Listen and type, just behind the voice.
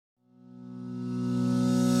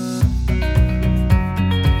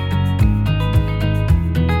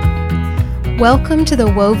Welcome to the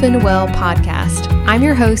Woven Well podcast. I'm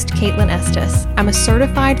your host, Caitlin Estes. I'm a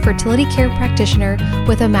certified fertility care practitioner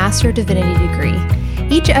with a Master of Divinity degree.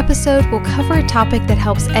 Each episode will cover a topic that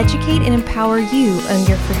helps educate and empower you on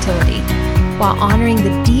your fertility, while honoring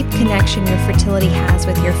the deep connection your fertility has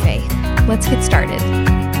with your faith. Let's get started.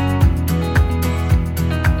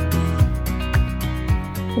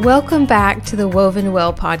 Welcome back to the Woven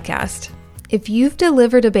Well podcast. If you've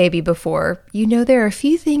delivered a baby before, you know there are a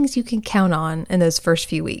few things you can count on in those first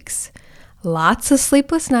few weeks. Lots of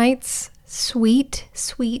sleepless nights, sweet,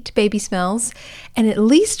 sweet baby smells, and at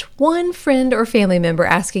least one friend or family member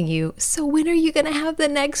asking you, "So when are you going to have the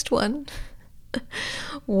next one?"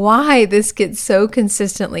 Why this gets so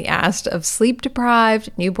consistently asked of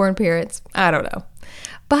sleep-deprived newborn parents, I don't know.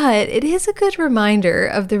 But it is a good reminder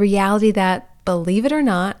of the reality that, believe it or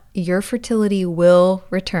not, your fertility will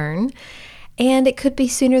return, and it could be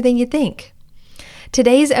sooner than you think.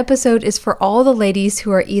 Today's episode is for all the ladies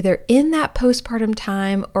who are either in that postpartum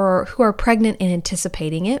time or who are pregnant and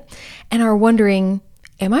anticipating it and are wondering,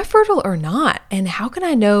 am I fertile or not? And how can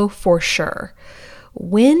I know for sure?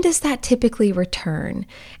 When does that typically return?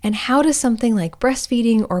 And how does something like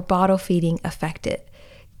breastfeeding or bottle feeding affect it?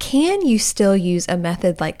 Can you still use a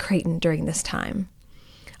method like Creighton during this time?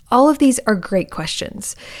 All of these are great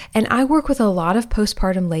questions, and I work with a lot of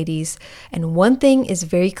postpartum ladies, and one thing is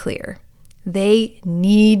very clear. They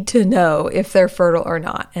need to know if they're fertile or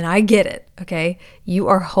not, and I get it, okay? You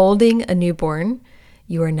are holding a newborn.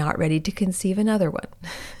 You are not ready to conceive another one,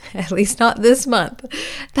 at least not this month.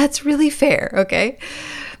 That's really fair, okay?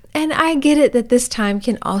 And I get it that this time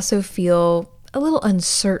can also feel a little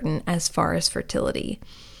uncertain as far as fertility.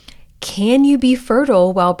 Can you be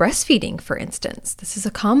fertile while breastfeeding, for instance? This is a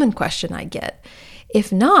common question I get.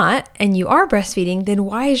 If not, and you are breastfeeding, then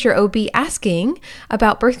why is your OB asking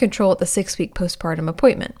about birth control at the 6-week postpartum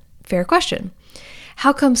appointment? Fair question.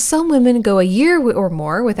 How come some women go a year or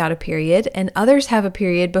more without a period and others have a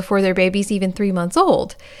period before their baby's even 3 months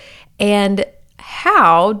old? And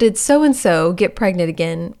how did so-and-so get pregnant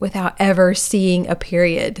again without ever seeing a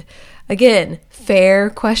period? Again, fair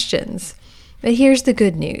questions. But here's the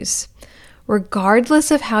good news.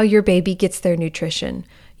 Regardless of how your baby gets their nutrition,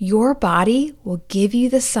 your body will give you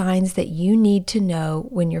the signs that you need to know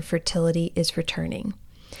when your fertility is returning.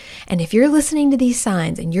 And if you're listening to these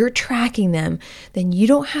signs and you're tracking them, then you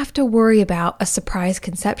don't have to worry about a surprise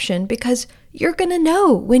conception because you're going to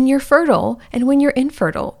know when you're fertile and when you're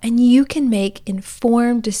infertile, and you can make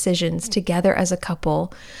informed decisions together as a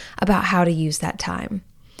couple about how to use that time.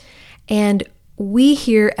 And we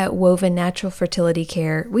here at Woven Natural Fertility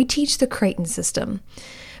Care, we teach the Creighton system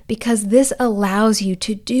because this allows you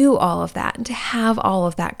to do all of that and to have all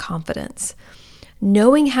of that confidence.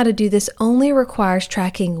 Knowing how to do this only requires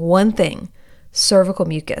tracking one thing, cervical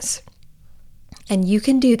mucus. And you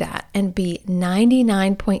can do that and be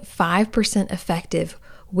 99.5% effective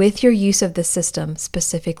with your use of the system,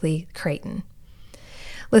 specifically Creighton.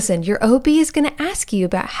 Listen, your OB is going to ask you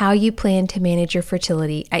about how you plan to manage your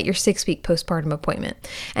fertility at your 6-week postpartum appointment.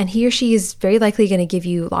 And he or she is very likely going to give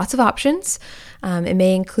you lots of options. It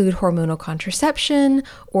may include hormonal contraception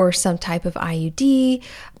or some type of IUD,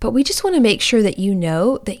 but we just want to make sure that you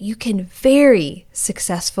know that you can very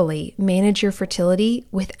successfully manage your fertility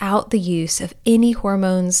without the use of any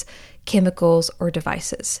hormones, chemicals, or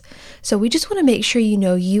devices. So we just want to make sure you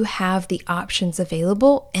know you have the options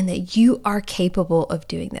available and that you are capable of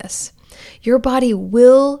doing this. Your body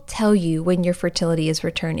will tell you when your fertility is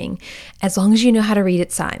returning, as long as you know how to read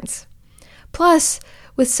its signs. Plus,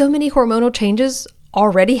 with so many hormonal changes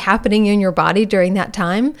already happening in your body during that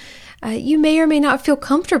time, you may or may not feel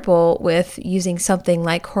comfortable with using something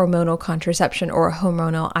like hormonal contraception or a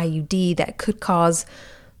hormonal IUD that could cause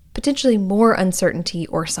potentially more uncertainty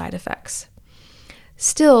or side effects.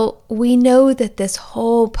 Still, we know that this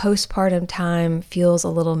whole postpartum time feels a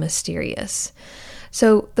little mysterious.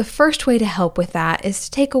 So the first way to help with that is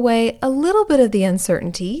to take away a little bit of the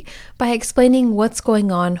uncertainty by explaining what's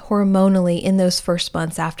going on hormonally in those first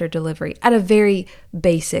months after delivery at a very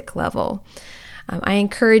basic level. I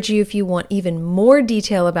encourage you, if you want even more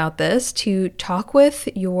detail about this, to talk with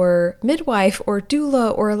your midwife or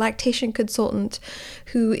doula or a lactation consultant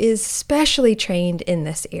who is specially trained in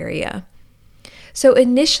this area. So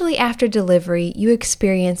initially after delivery, you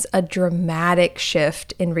experience a dramatic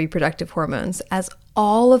shift in reproductive hormones as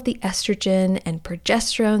all of the estrogen and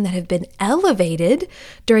progesterone that have been elevated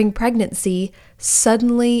during pregnancy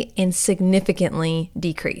suddenly and significantly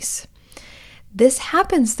decrease. This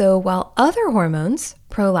happens though while other hormones,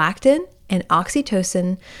 prolactin and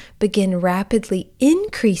oxytocin, begin rapidly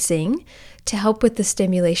increasing to help with the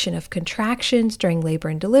stimulation of contractions during labor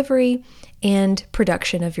and delivery and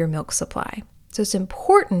production of your milk supply. So it's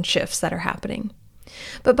important shifts that are happening.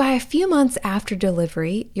 But by a few months after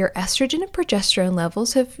delivery, your estrogen and progesterone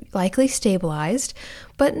levels have likely stabilized,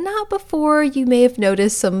 but not before you may have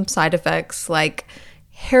noticed some side effects like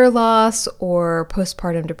hair loss or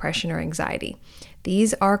postpartum depression or anxiety.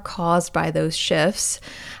 These are caused by those shifts.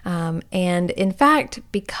 And in fact,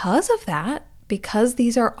 because of that, because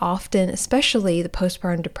these are often, especially the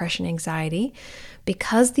postpartum depression, anxiety,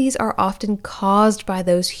 because these are often caused by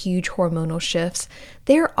those huge hormonal shifts,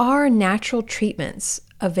 there are natural treatments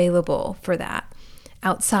available for that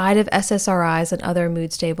outside of SSRIs and other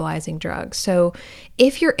mood stabilizing drugs. So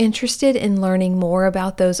if you're interested in learning more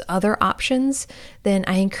about those other options, then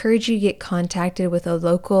I encourage you to get contacted with a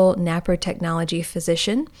local naprotechnology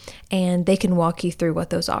physician, and they can walk you through what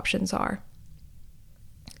those options are.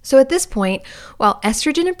 So at this point, while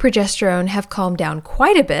estrogen and progesterone have calmed down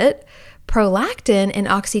quite a bit, prolactin and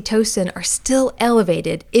oxytocin are still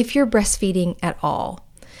elevated if you're breastfeeding at all.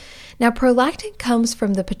 Now, prolactin comes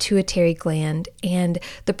from the pituitary gland, and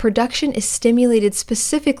the production is stimulated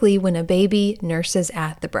specifically when a baby nurses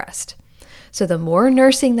at the breast. So the more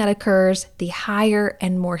nursing that occurs, the higher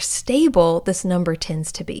and more stable this number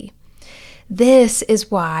tends to be. This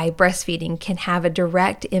is why breastfeeding can have a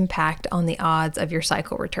direct impact on the odds of your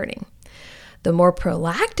cycle returning. The more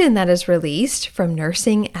prolactin that is released from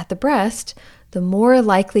nursing at the breast, the more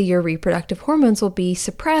likely your reproductive hormones will be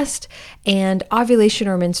suppressed and ovulation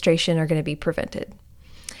or menstruation are going to be prevented.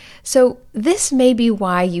 So this may be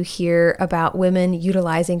why you hear about women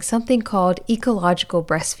utilizing something called ecological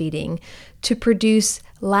breastfeeding to produce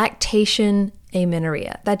lactation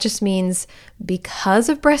amenorrhea. That just means because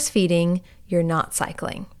of breastfeeding, you're not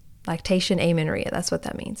cycling. Lactation amenorrhea, that's what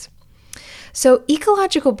that means. So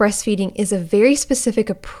ecological breastfeeding is a very specific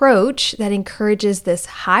approach that encourages this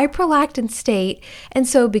high prolactin state, and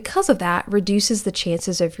so because of that, reduces the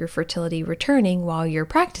chances of your fertility returning while you're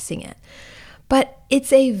practicing it. But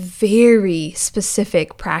it's a very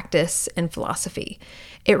specific practice and philosophy.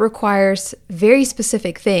 It requires very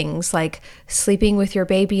specific things like sleeping with your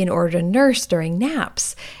baby in order to nurse during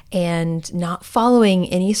naps, and not following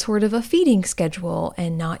any sort of a feeding schedule,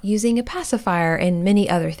 and not using a pacifier, and many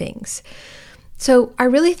other things. So I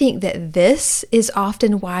really think that this is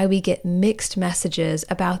often why we get mixed messages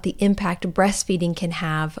about the impact breastfeeding can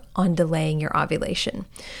have on delaying your ovulation.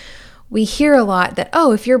 We hear a lot that,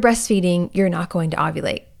 oh, if you're breastfeeding, you're not going to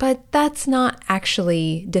ovulate, but that's not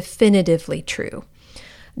actually definitively true.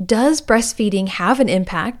 Does breastfeeding have an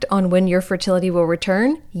impact on when your fertility will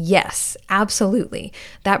return? Yes, absolutely.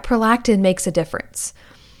 That prolactin makes a difference.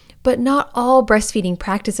 But not all breastfeeding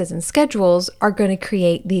practices and schedules are going to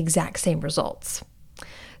create the exact same results.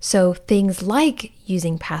 So things like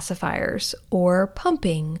using pacifiers or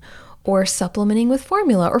pumping or supplementing with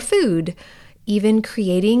formula or food, even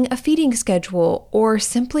creating a feeding schedule or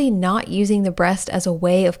simply not using the breast as a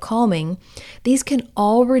way of calming, these can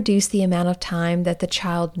all reduce the amount of time that the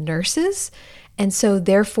child nurses, and so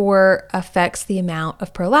therefore affects the amount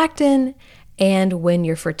of prolactin and when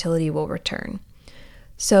your fertility will return.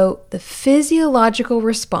 So the physiological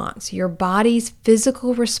response, your body's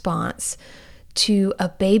physical response to a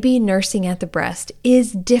baby nursing at the breast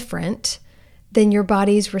is different than your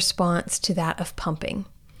body's response to that of pumping.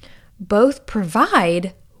 Both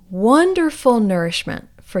provide wonderful nourishment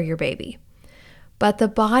for your baby, but the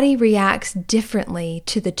body reacts differently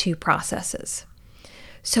to the two processes.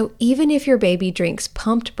 So even if your baby drinks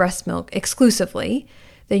pumped breast milk exclusively,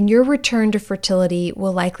 then your return to fertility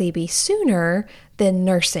will likely be sooner than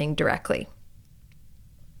nursing directly.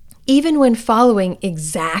 Even when following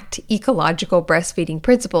exact ecological breastfeeding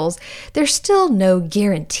principles, there's still no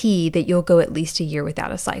guarantee that you'll go at least a year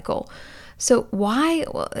without a cycle. So why?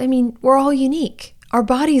 Well, we're all unique. Our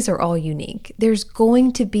bodies are all unique. There's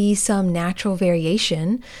going to be some natural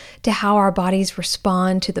variation to how our bodies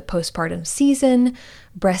respond to the postpartum season,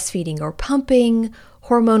 breastfeeding or pumping,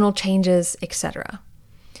 hormonal changes, etc.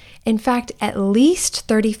 In fact, at least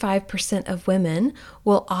 35% of women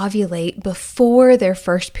will ovulate before their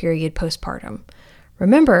first period postpartum.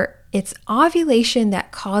 Remember, it's ovulation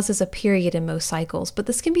that causes a period in most cycles, but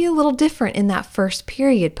this can be a little different in that first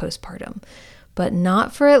period postpartum, but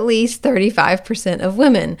not for at least 35% of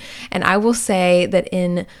women. And I will say that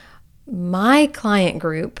in my client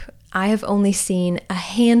group, I have only seen a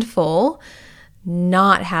handful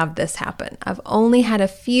not have this happen. I've only had a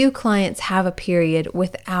few clients have a period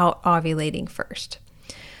without ovulating first.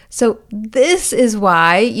 So this is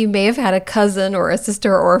why you may have had a cousin or a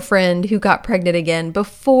sister or a friend who got pregnant again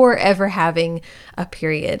before ever having a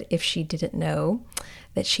period if she didn't know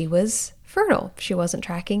that she was fertile. She wasn't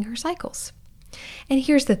tracking her cycles. And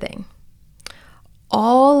here's the thing.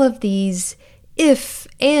 All of these if,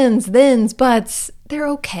 ands, thens, buts, they're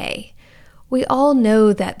okay. We all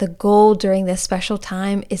know that the goal during this special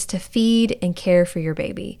time is to feed and care for your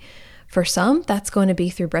baby. For some, that's going to be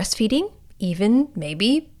through breastfeeding, even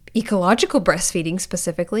maybe ecological breastfeeding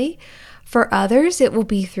specifically. For others, it will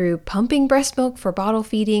be through pumping breast milk for bottle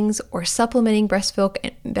feedings or supplementing breast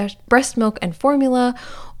milk and formula,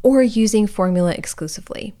 or using formula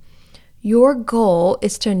exclusively. Your goal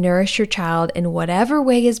is to nourish your child in whatever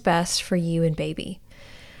way is best for you and baby.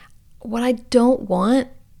 What I don't want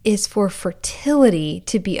is for fertility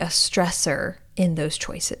to be a stressor in those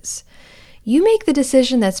choices. You make the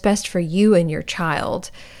decision that's best for you and your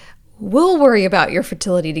child. We'll worry about your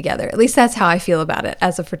fertility together. At least that's how I feel about it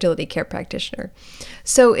as a fertility care practitioner.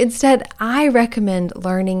 So instead, I recommend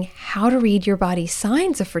learning how to read your body's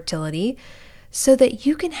signs of fertility so that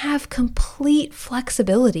you can have complete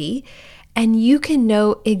flexibility and you can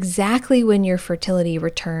know exactly when your fertility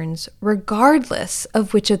returns, regardless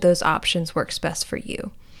of which of those options works best for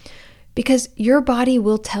you. Because your body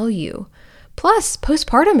will tell you. Plus,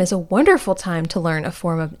 postpartum is a wonderful time to learn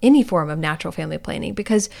any form of natural family planning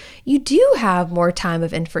because you do have more time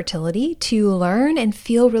of infertility to learn and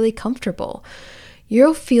feel really comfortable.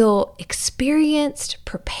 You'll feel experienced,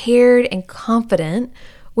 prepared, and confident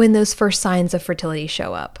when those first signs of fertility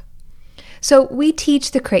show up. So we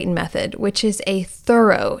teach the Creighton method, which is a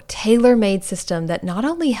thorough, tailor-made system that not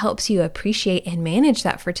only helps you appreciate and manage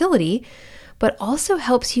that fertility, but also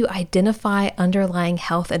helps you identify underlying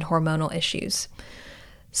health and hormonal issues.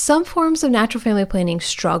 Some forms of natural family planning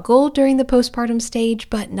struggle during the postpartum stage,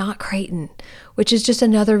 but not Creighton, which is just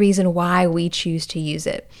another reason why we choose to use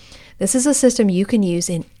it. This is a system you can use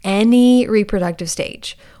in any reproductive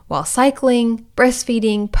stage, while cycling,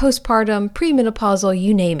 breastfeeding, postpartum, premenopausal,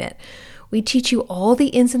 you name it. We teach you all the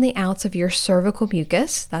ins and the outs of your cervical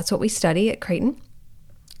mucus. That's what we study at Creighton.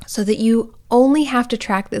 So that you only have to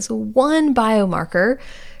track this one biomarker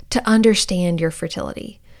to understand your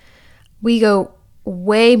fertility. We go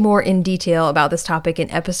way more in detail about this topic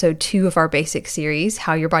in episode 2 of our basic series,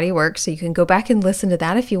 How Your Body Works. So you can go back and listen to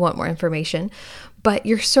that if you want more information. But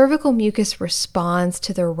your cervical mucus responds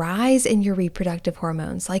to the rise in your reproductive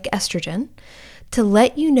hormones like estrogen to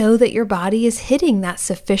let you know that your body is hitting that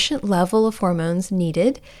sufficient level of hormones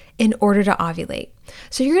needed in order to ovulate.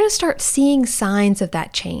 So you're going to start seeing signs of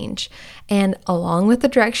that change. And along with the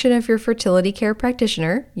direction of your fertility care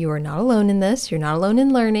practitioner, you are not alone in this, you're not alone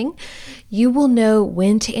in learning, you will know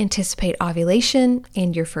when to anticipate ovulation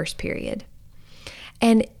and your first period.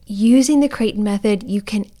 And using the Creighton method, you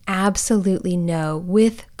can absolutely know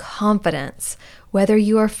with confidence whether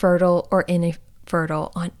you are fertile or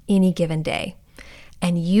infertile on any given day.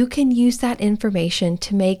 And you can use that information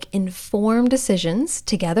to make informed decisions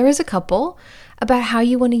together as a couple about how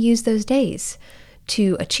you want to use those days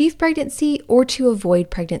to achieve pregnancy or to avoid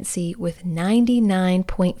pregnancy with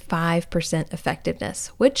 99.5% effectiveness,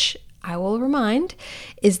 which I will remind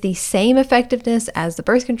is the same effectiveness as the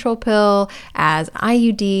birth control pill, as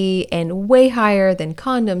IUD, and way higher than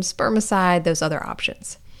condoms, spermicide, those other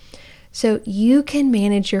options. So you can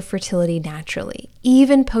manage your fertility naturally,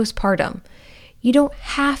 even postpartum. You don't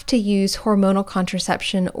have to use hormonal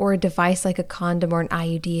contraception or a device like a condom or an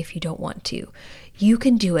IUD if you don't want to. You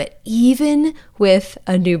can do it even with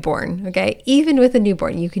a newborn, okay? Even with a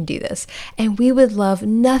newborn, you can do this. And we would love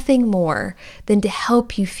nothing more than to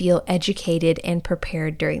help you feel educated and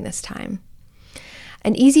prepared during this time.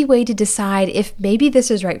 An easy way to decide if maybe this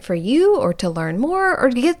is right for you or to learn more or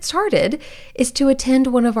to get started is to attend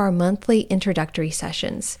one of our monthly introductory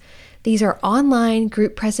sessions. These are online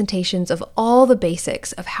group presentations of all the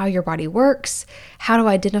basics of how your body works, how to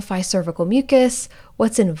identify cervical mucus,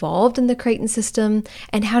 what's involved in the Creighton system,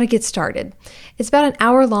 and how to get started. It's about an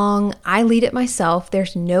hour long. I lead it myself.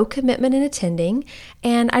 There's no commitment in attending,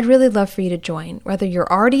 and I'd really love for you to join, whether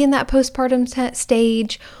you're already in that postpartum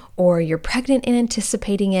stage or you're pregnant and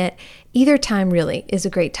anticipating it. Either time really is a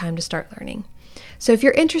great time to start learning. So if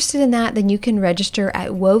you're interested in that, then you can register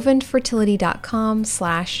at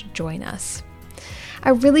wovenfertility.com/join us. I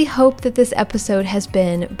really hope that this episode has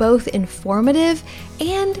been both informative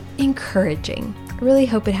and encouraging. I really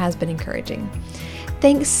hope it has been encouraging.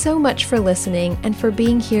 Thanks so much for listening and for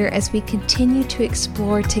being here as we continue to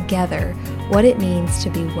explore together what it means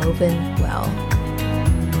to be woven well.